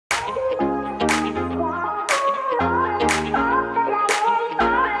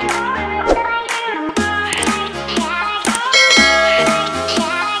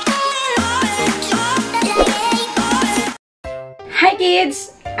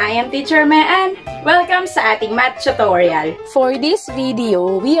I am Teacher Mean. Welcome sa ating math tutorial. For this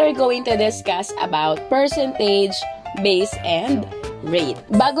video, we are going to discuss about percentage, base, and rate.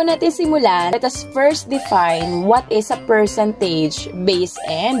 Bago natin simulan, let us first define what is a percentage, base,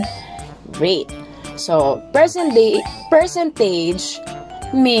 and rate. So, percentage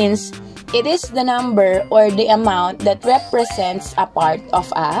means it is the number or the amount that represents a part of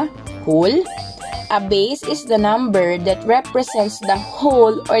a whole. A base is the number that represents the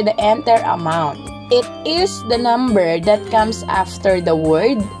whole or the entire amount. It is the number that comes after the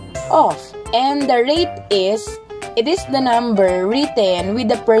word of. And the rate is, it is the number written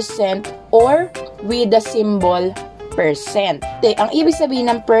with the percent or with the symbol percent. Ang ibig sabihin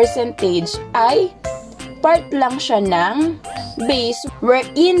ng percentage ay part lang siya ng base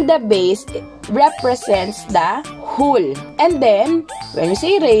wherein the base represents the whole. And then, when you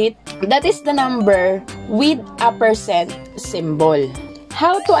say rate, that is the number with a percent symbol.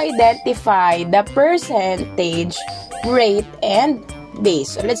 How to identify the percentage, rate, and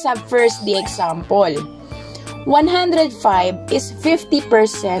base? So, let's have first the example. 105 is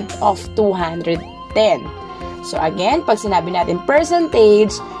 50% of 210. So, again, pag sinabi natin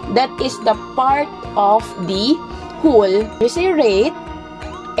percentage, that is the part of the whole. You say rate,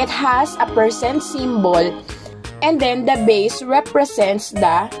 it has a percent symbol, and then the base represents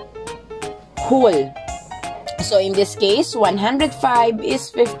the whole. So, in this case, 105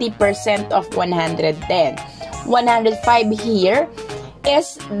 is 50% of 110. 105 here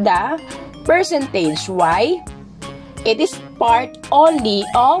is the percentage. Why? It is part only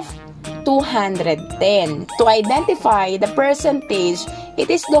of 210. To identify the percentage, it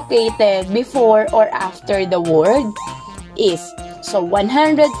is located before or after the word is. So,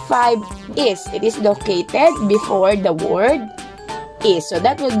 105 is, it is located before the word is. So,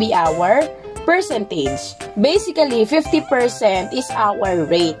 that would be our percentage. Basically, 50% is our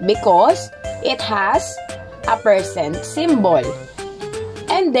rate because it has a percent symbol.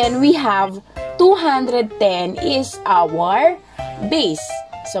 And then, we have 210 is our base.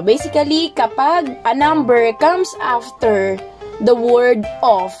 So, basically, kapag a number comes after the word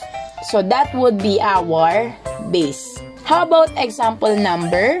of, so that would be our base. How about example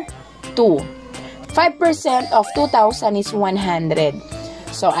number 2? 5% of 2,000 is 100.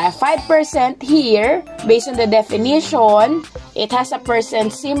 So, 5% here, based on the definition, it has a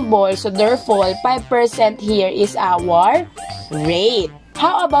percent symbol. So, therefore, 5% here is our rate.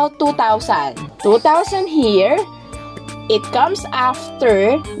 How about 2,000? 2,000 here, it comes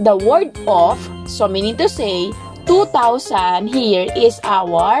after the word of. So, meaning to say, 2,000 here is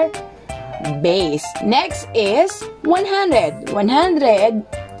our base. Next is 100. 100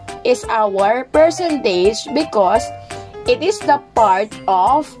 is our percentage because it is the part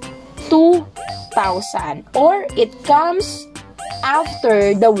of 2,000 or it comes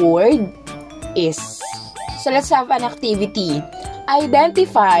after the word is. So let's have an activity.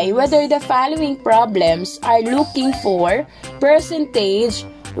 Identify whether the following problems are looking for percentage,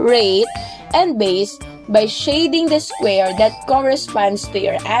 rate, and base by shading the square that corresponds to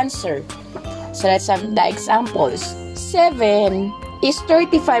your answer. So let's have the examples. 7 is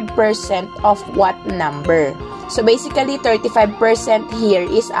 35% of what number? So basically, 35% here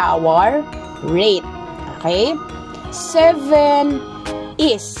is our rate. Okay? 7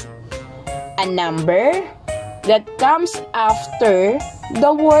 is a number that comes after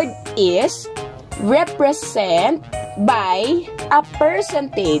the word is represent by a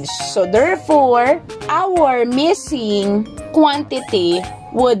percentage. So therefore, our missing quantity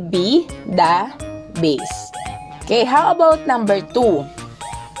would be the base. Okay, how about number 2?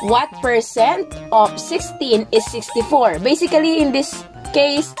 What percent of 16 is 64? Basically, in this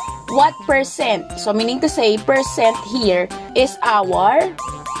case, what percent? So, meaning to say, percent here is our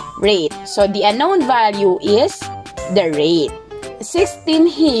rate. So, the unknown value is the rate. 16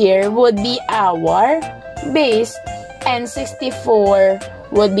 here would be our base, and 64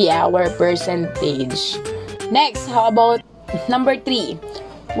 would be our percentage. Next, how about number 3?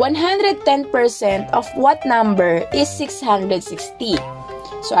 110% of what number is 660?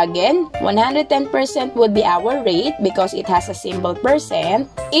 So again, 110% would be our rate because it has a symbol percent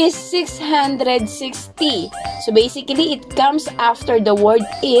is 660. So basically, it comes after the word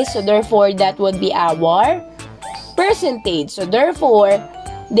is. So therefore, that would be our percentage. So therefore,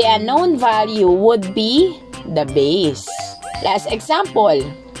 the unknown value would be the base. Last example,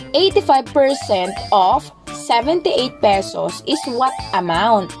 85% of 78 pesos is what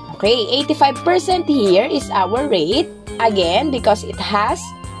amount? Okay, 85% here is our rate. Again, because it has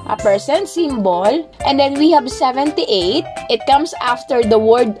a percent symbol. And then we have 78. It comes after the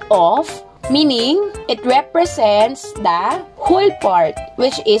word of. meaning it represents the whole part,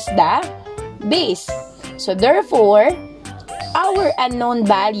 which is the base. So therefore, our unknown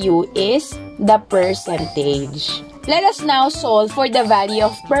value is the percentage. Let us now solve for the value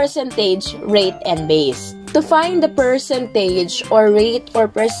of percentage, rate, and base. To find the percentage or rate or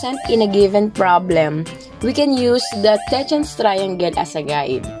percent in a given problem, we can use the Techen's triangle as a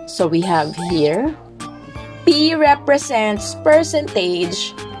guide. So we have here, P represents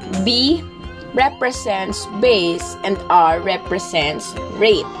percentage, B represents base, and R represents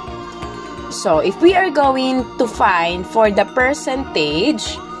rate. So if we are going to find for the percentage,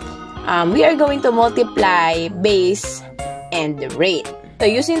 we are going to multiply base and the rate. So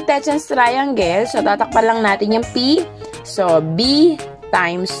using Techen's triangle, so tatakpan lang natin yung P. So B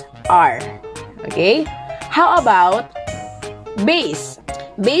times R. Okay? How about base?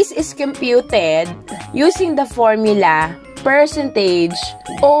 Base is computed using the formula percentage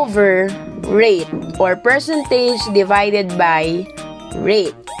over rate or percentage divided by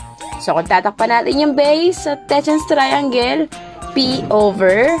rate. So kung tatakpan natin yung base sa Techen's triangle, P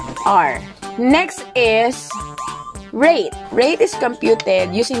over R. Next is rate. Rate is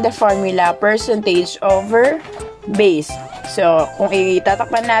computed using the formula percentage over base. So, kung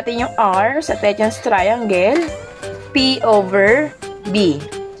itatakpan natin yung R sa Techen's triangle, P over B.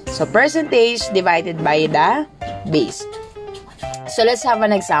 So, percentage divided by the base. So, let's have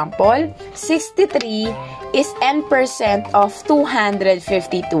an example. 63 is n% of 252.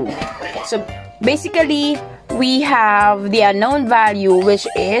 So, basically, we have the unknown value, which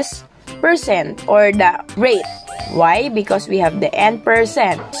is percent or the rate. Why? Because we have the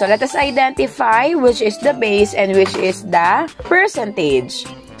n%. So let us identify which is the base and which is the percentage.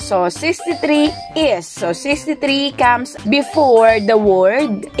 So 63 is. So 63 comes before the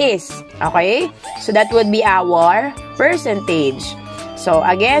word is. Okay? So that would be our percentage. So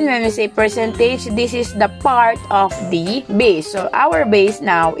again, when we say percentage, this is the part of the base. So our base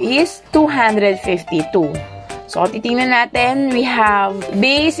now is 252. So, titingnan natin, we have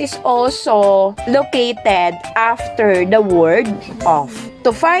base is also located after the word of.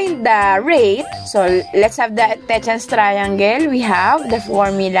 To find the rate, so let's have the Techen's triangle. We have the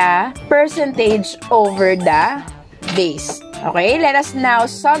formula percentage over the base. Okay, let us now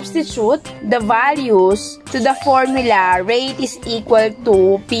substitute the values to the formula rate is equal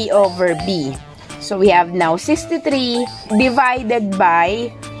to P over B. So, we have now 63 divided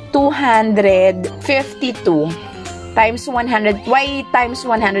by 252 times 100. Why times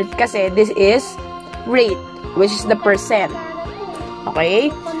 100? Kasi this is rate, which is the percent.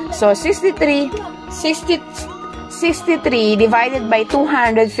 Okay? So, 63 divided by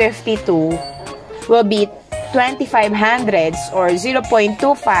 252 will be 25 hundredths or 0.25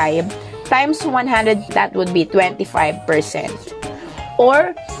 times 100, that would be 25%.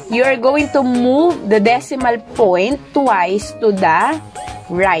 Or, you're going to move the decimal point twice to the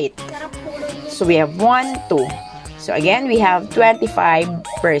right. So, we have 1, 2. So, again, we have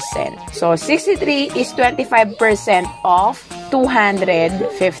 25%. So, 63 is 25% of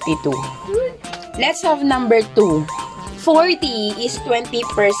 252. Let's have number 2. 40 is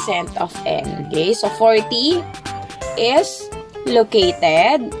 20% of n. Okay, so 40 is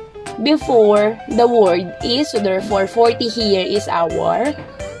located before the word is. So, therefore, 40 here is our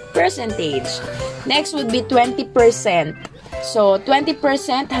percentage. Next would be 20%. So,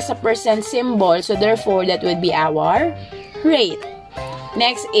 20% has a percent symbol. So, therefore, that would be our rate.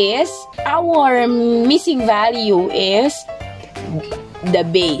 Next is, our missing value is the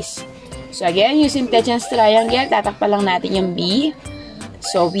base. So, again, using Techen's triangle, tatakpan lang natin yung B.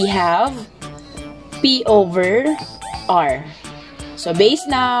 So, we have P over R. So, base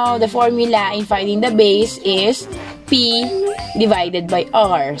now, the formula in finding the base is P divided by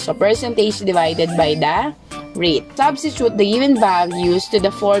R. So, percentage divided by the rate. Substitute the given values to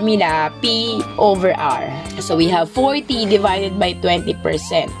the formula P over R. So, we have 40 divided by 20%.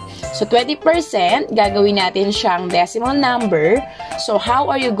 So, 20%, gagawin natin siyang decimal number. So,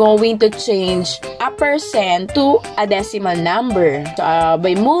 how are you going to change a percent to a decimal number? So,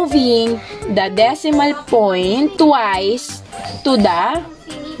 by moving the decimal point twice to the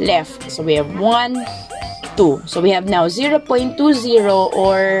left. So, we have 1, 2. So, we have now 0.20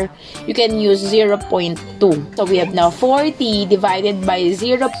 or you can use 0.2. So, we have now 40 divided by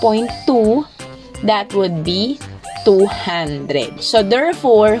 0.2. That would be 200. So,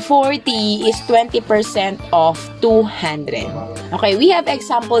 therefore, 40 is 20% of 200. Okay, we have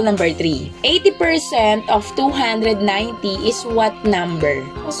example number 3. 80% of 290 is what number?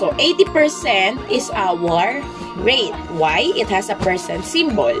 So, 80% is our rate. Why? It has a percent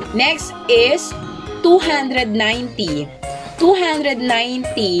symbol. Next is 290.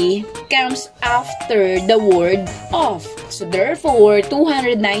 290 comes after the word of. So therefore,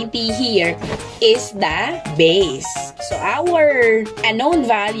 290 here is the base. So our unknown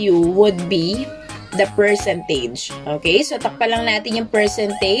value would be the percentage. Okay, so takpa lang natin yung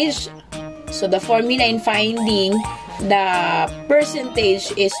percentage. So the formula in finding the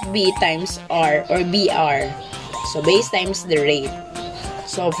percentage is B times R or BR. So base times the rate.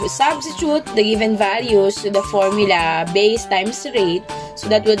 So if we substitute the given values to the formula base times rate, so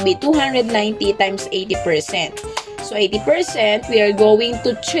that would be 290 times 80%. So 80%, we are going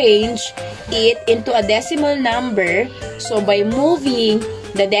to change it into a decimal number. So by moving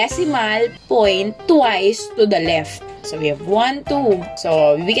the decimal point twice to the left. So we have 1, 2.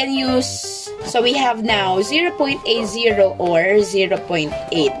 So we can use, so we have now 0.80 or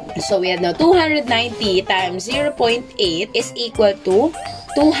 0.8. So we have now 290 times 0.8 is equal to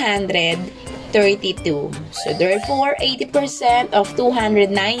 232. So therefore, 80% of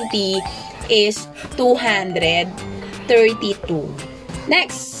 290 is 232.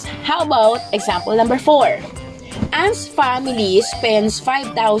 Next, how about example number 4? Anne's family spends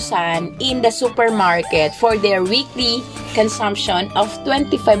 5,000 in the supermarket for their weekly consumption of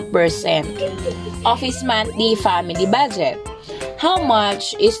 25% of his monthly family budget. How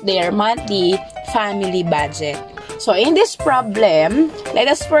much is their monthly family budget? So in this problem, let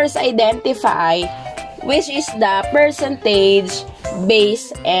us first identify which is the percentage,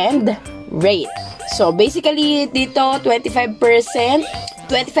 base, and rate. So basically, dito 25%.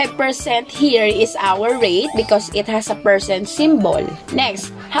 25% here is our rate because it has a percent symbol.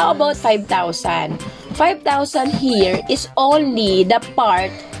 Next, how about 5,000? 5,000 here is only the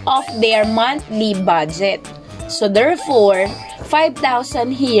part of their monthly budget. So therefore,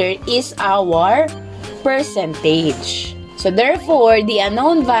 5,000 here is our percentage. So therefore, the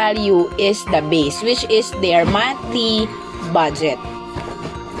unknown value is the base, which is their monthly budget.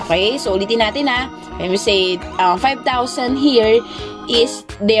 Okay, so ulitin natin ha. When we say 5,000 here is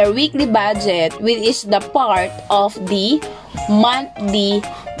their weekly budget, which is the part of the monthly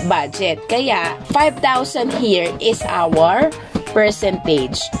budget. Kaya, 5,000 here is our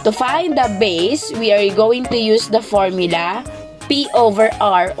percentage. To find the base, we are going to use the formula P over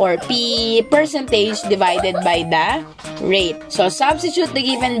R or P percentage divided by the rate. So, substitute the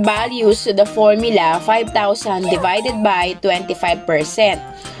given values to the formula 5,000 divided by 25%.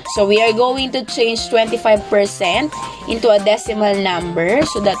 So, we are going to change 25% into a decimal number.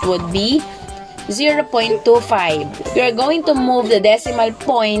 So, that would be 0.25. We are going to move the decimal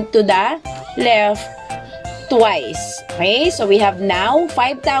point to the left twice. Okay? So, we have now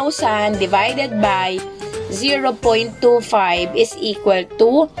 5,000 divided by 0.25 is equal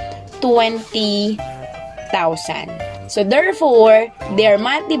to 20,000. So, therefore, their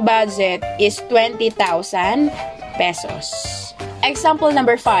monthly budget is 20,000 pesos. Example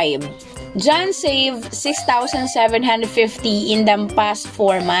number 5. John saved 6,750 in the past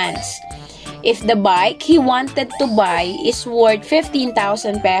 4 months. If the bike he wanted to buy is worth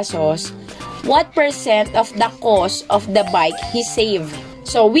 15,000 pesos, what percent of the cost of the bike he saved?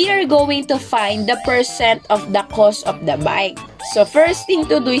 So, we are going to find the percent of the cost of the bike. So, first thing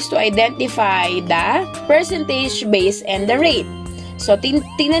to do is to identify the percentage, base, and the rate. So,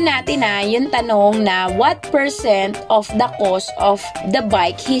 tingnan natin na yung tanong na what percent of the cost of the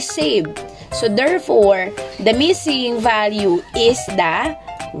bike he saved. So, therefore, the missing value is the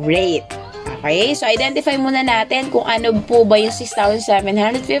rate. Okay? So, identify muna natin kung ano po ba yung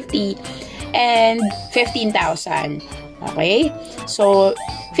 6,750 and 15,000. Okay? So,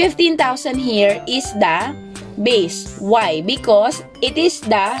 15,000 here is the base. Why? Because it is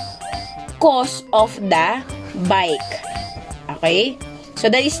the cost of the bike. Okay?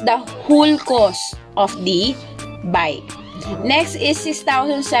 So, that is the whole cost of the bike. Next is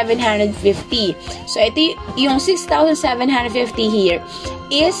 6,750. So, ito yung 6,750 here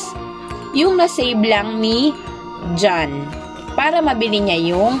is yung na-save lang ni John para mabili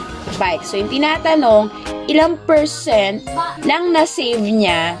niya yung bike. So, yung tinatanong, ilang percent lang na-save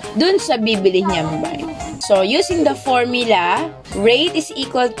niya dun sa bibili niyang bike. So, using the formula, rate is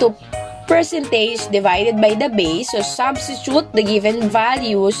equal to percentage divided by the base. So, substitute the given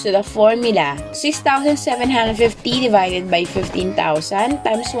values to the formula. 6,750 divided by 15,000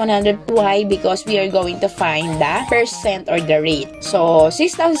 times 100. Why? Because we are going to find the percent or the rate. So,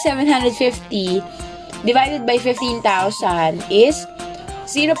 6,750 divided by 15,000 is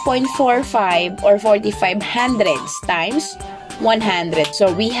 0.45 or 45 hundredths times 100.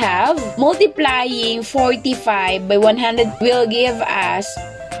 So, we have multiplying 45 by 100 will give us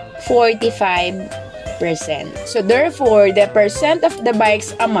 45%. So, therefore, the percent of the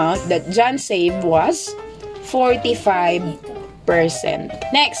bike's amount that John saved was 45%.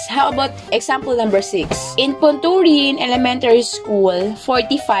 Next, how about example number 6? In Punturin Elementary School,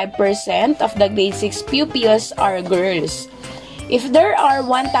 45% of the grade 6 pupils are girls. If there are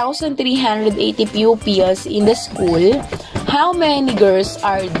 1,380 pupils in the school, how many girls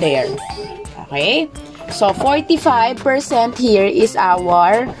are there? Okay? So, 45% here is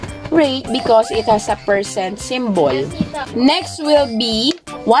our rate because it has a percent symbol. Next will be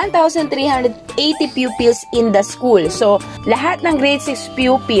 1,380 pupils in the school. So, lahat ng grade 6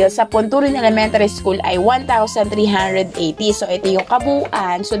 pupils sa Punturin Elementary School ay 1,380. So, ito yung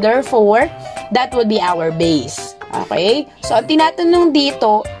kabuuan. So, therefore, that would be our base. Okay? So, ang tinatanong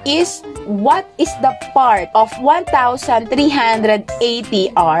dito is, what is the part of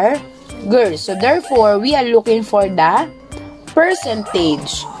 1,380 are girls? So, therefore, we are looking for the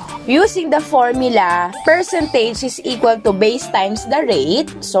percentage. Using the formula, percentage is equal to base times the rate.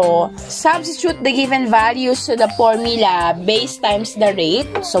 So, substitute the given values to the formula base times the rate.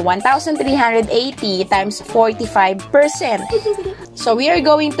 So, 1,380 times 45%. So, we are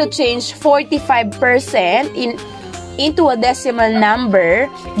going to change 45% into a decimal number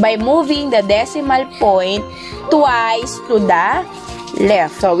by moving the decimal point twice to the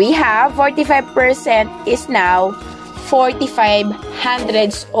left. So, we have 45% is now 45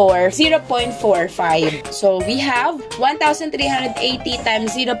 hundredths or 0.45. So, we have 1,380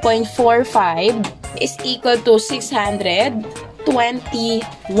 times 0.45 is equal to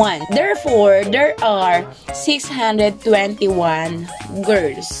 621. Therefore, there are 621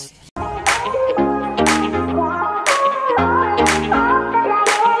 girls.